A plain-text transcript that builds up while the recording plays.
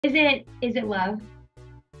Is it love?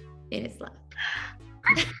 It is love.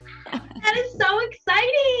 That is so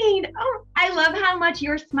exciting. Oh, I love how much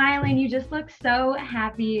you're smiling. You just look so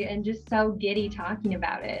happy and just so giddy talking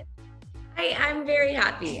about it. I'm very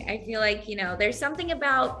happy. I feel like, there's something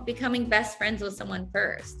about becoming best friends with someone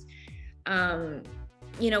first. Um,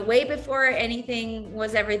 way before anything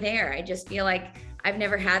was ever there. I just feel like I've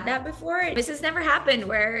never had that before. This has never happened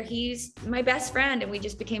where he's my best friend and we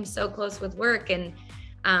just became so close with work. And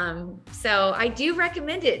so I do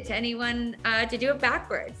recommend it to anyone to do it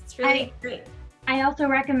backwards. It's really great. I also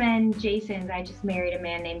recommend Jason's. I just married a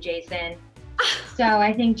man named Jason. So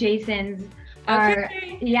I think Jason's are,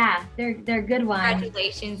 Okay. yeah, they're good ones.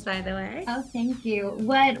 Congratulations, by the way. Oh, thank you.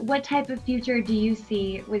 What type of future do you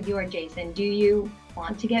see with your Jason? Do you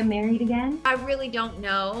want to get married again? I really don't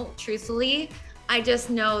know, truthfully. I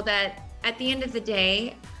just know that at the end of the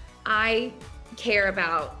day, I care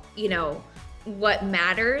about, what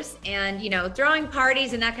matters, and, throwing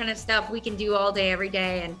parties and that kind of stuff we can do all day, every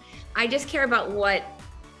day. And I just care about what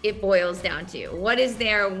it boils down to. What is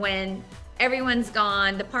there when everyone's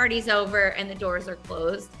gone, the party's over, and the doors are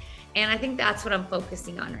closed. And I think that's what I'm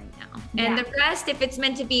focusing on right now. And the rest, if it's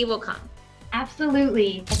meant to be, will come.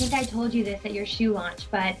 Absolutely. I think I told you this at your shoe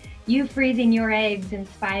launch, but you freezing your eggs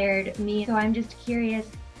inspired me. So I'm just curious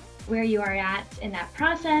where you are at in that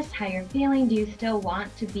process, how you're feeling. Do you still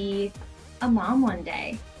want to be a mom one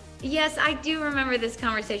day? Yes, I do remember this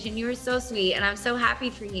conversation. You were so sweet, and I'm so happy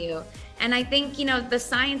for you. And I think, the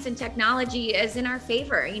science and technology is in our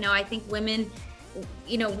favor. I think women,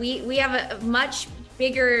 we have a much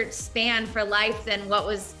bigger span for life than what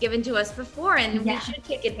was given to us before. And we should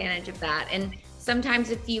take advantage of that. And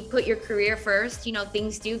sometimes if you put your career first,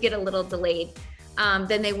 things do get a little delayed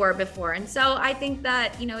than they were before. And so I think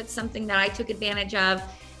that, it's something that I took advantage of.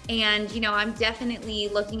 And, I'm definitely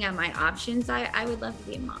looking at my options. I would love to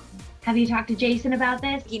be a mom. Have you talked to Jason about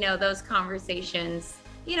this? Those conversations,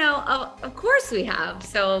 of course we have.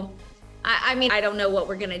 So, I don't know what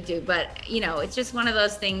we're going to do, but, it's just one of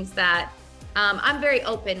those things that I'm very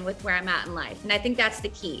open with where I'm at in life. And I think that's the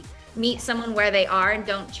key. Meet someone where they are and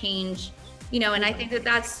don't change, and I think that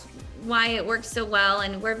that's why it works so well.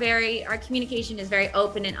 And our communication is very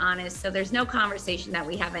open and honest. So there's no conversation that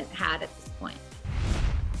we haven't had at this point.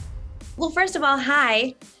 Well, first of all,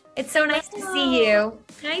 hi. It's so nice to see you.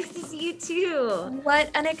 Nice to see you too.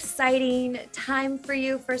 What an exciting time for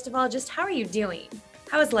you. First of all, just how are you doing?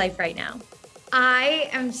 How is life right now? I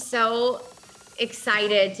am so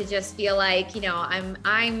excited to just feel like,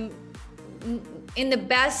 I'm in the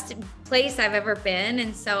best place I've ever been.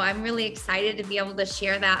 And so I'm really excited to be able to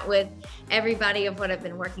share that with everybody of what I've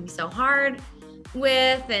been working so hard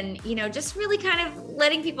with, and just really kind of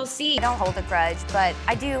letting people see. I don't hold a grudge, but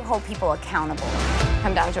I do hold people accountable.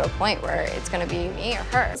 Come down to a point where it's going to be me or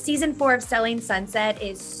her. Season 4 of Selling Sunset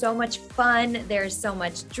is so much fun. There's so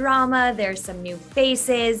much drama. There's some new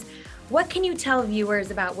faces. What can you tell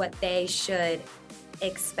viewers about what they should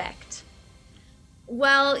expect?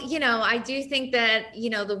 Well, I do think that,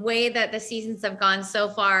 the way that the seasons have gone so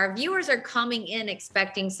far, viewers are coming in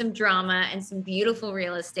expecting some drama and some beautiful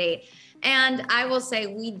real estate. And I will say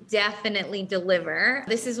we definitely deliver.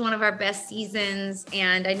 This is one of our best seasons,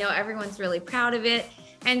 and I know everyone's really proud of it.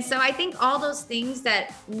 And so I think all those things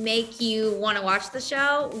that make you want to watch the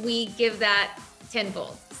show, we give that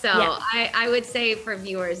tenfold. So I would say for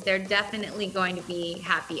viewers, they're definitely going to be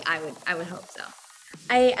happy. I would hope so.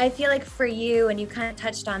 I feel like for you, and you kind of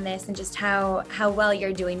touched on this and just how well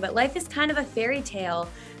you're doing, but life is kind of a fairy tale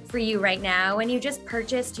for you right now, and you just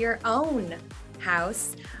purchased your own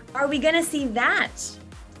house. Are we going to see that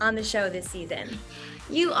on the show this season?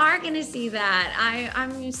 You are going to see that.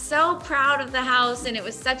 I'm so proud of the house, and it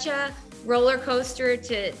was such a roller coaster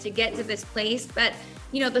to get to this place, but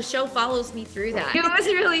the show follows me through that. It was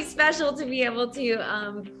really special to be able to,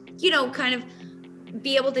 kind of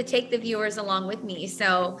be able to take the viewers along with me.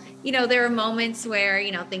 So, there are moments where,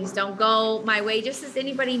 things don't go my way, just as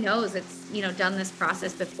anybody knows. It's, done this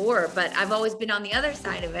process before, but I've always been on the other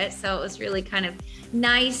side of it. So it was really kind of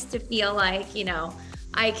nice to feel like,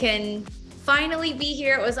 I can finally be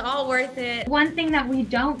here. It was all worth it. One thing that we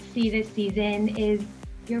don't see this season is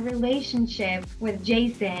your relationship with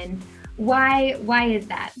Jason. Why is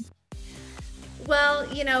that? Well,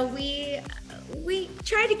 we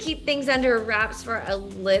try to keep things under wraps for a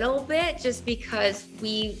little bit, just because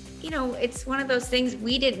it's one of those things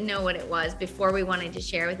we didn't know what it was before we wanted to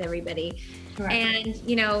share with everybody. Correct.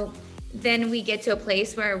 And, then we get to a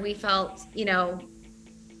place where we felt,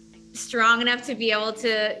 strong enough to be able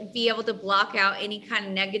to block out any kind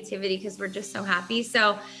of negativity because we're just so happy.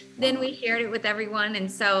 So then we shared it with everyone.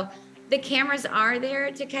 And so the cameras are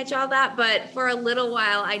there to catch all that, but for a little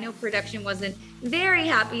while, I know production wasn't very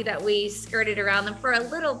happy that we skirted around them for a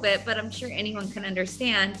little bit, but I'm sure anyone can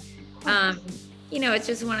understand. You know, it's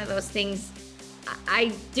just one of those things.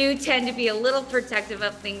 I do tend to be a little protective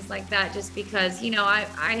of things like that, just because, you know,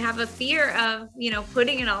 I have a fear of, you know,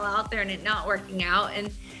 putting it all out there and it not working out.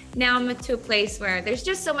 And now I'm to a place where there's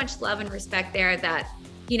just so much love and respect there that,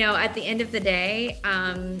 you know, at the end of the day,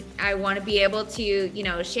 I want to be able to, you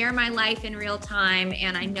know, share my life in real time.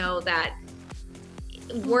 And I know that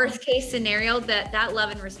worst case scenario, that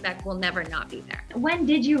love and respect will never not be there. When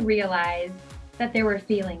did you realize that there were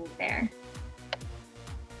feelings there?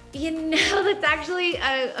 You know, that's actually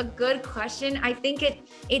a good question. I think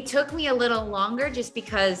it took me a little longer just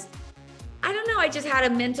because, I don't know, I just had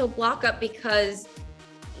a mental block up because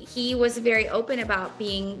he was very open about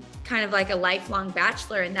being kind of like a lifelong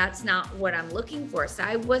bachelor, and that's not what I'm looking for. So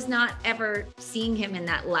I was not ever seeing him in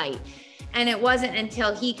that light. And it wasn't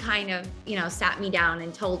until he kind of, you know, sat me down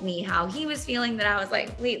and told me how he was feeling that I was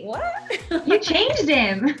like, wait, what? You changed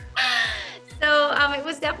him. So it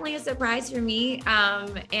was definitely a surprise for me.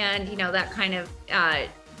 And, you know, that kind of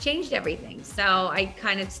changed everything. So I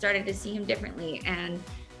kind of started to see him differently. And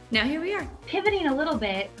now here we are. Pivoting a little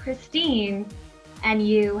bit, Christine and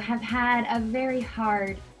you have had a very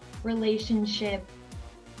hard relationship,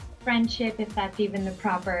 friendship, if that's even the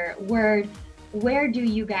proper word. Where do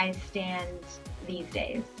you guys stand these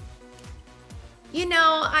days? You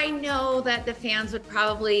know, I know that the fans would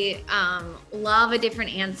probably love a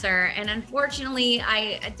different answer. And unfortunately,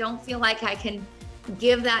 I don't feel like I can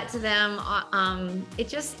give that to them. It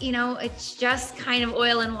just, you know, it's just kind of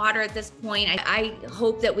oil and water at this point. I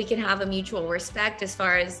hope that we can have a mutual respect as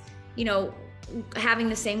far as, you know, having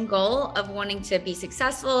the same goal of wanting to be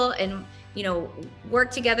successful and, you know, work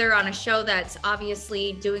together on a show that's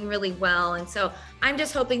obviously doing really well. And so I'm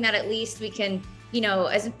just hoping that at least we can, you know,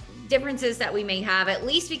 as differences that we may have, at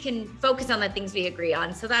least we can focus on the things we agree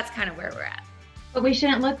on. So that's kind of where we're at. But we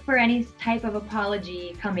shouldn't look for any type of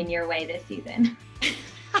apology coming your way this season.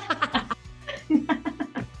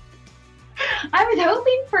 I was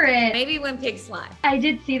hoping for it. Maybe when pigs fly. I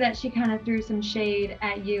did see that she kind of threw some shade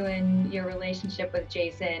at you and your relationship with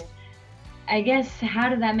Jason. I guess, how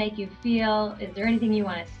did that make you feel? Is there anything you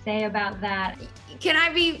want to say about that? Can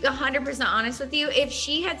I be 100% honest with you? If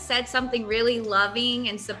she had said something really loving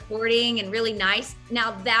and supporting and really nice,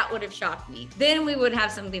 now that would have shocked me. Then we would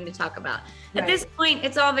have something to talk about. At this point,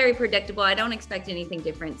 it's all very predictable. I don't expect anything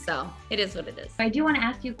different, so it is what it is. I do want to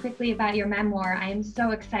ask you quickly about your memoir. I am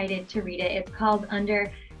so excited to read it. It's called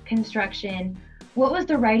Under Construction. What was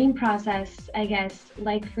the writing process, I guess,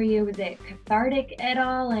 like for you? Was it cathartic at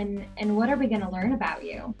all? And what are we going to learn about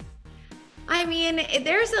you? I mean,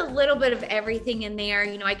 there's a little bit of everything in there.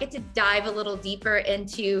 You know, I get to dive a little deeper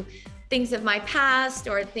into things of my past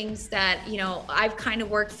or things that, you know, I've kind of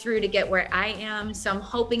worked through to get where I am. So I'm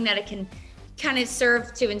hoping that it can kind of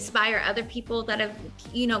serve to inspire other people that have,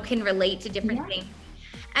 you know, can relate to different things.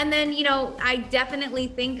 And then, you know, I definitely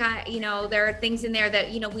think, you know, there are things in there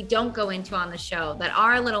that, you know, we don't go into on the show that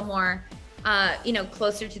are a little more, you know,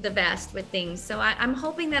 closer to the vest with things. So I'm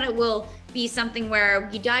hoping that it will be something where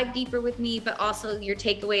you dive deeper with me, but also your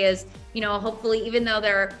takeaway is, you know, hopefully, even though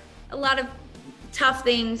there are a lot of tough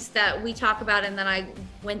things that we talk about and that I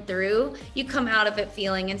went through, you come out of it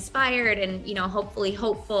feeling inspired and, you know, hopefully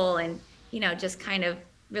hopeful and, you know, just kind of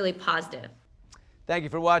really positive. Thank you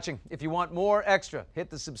for watching. If you want more extra, hit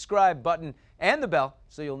the subscribe button and the bell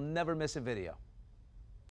so you'll never miss a video.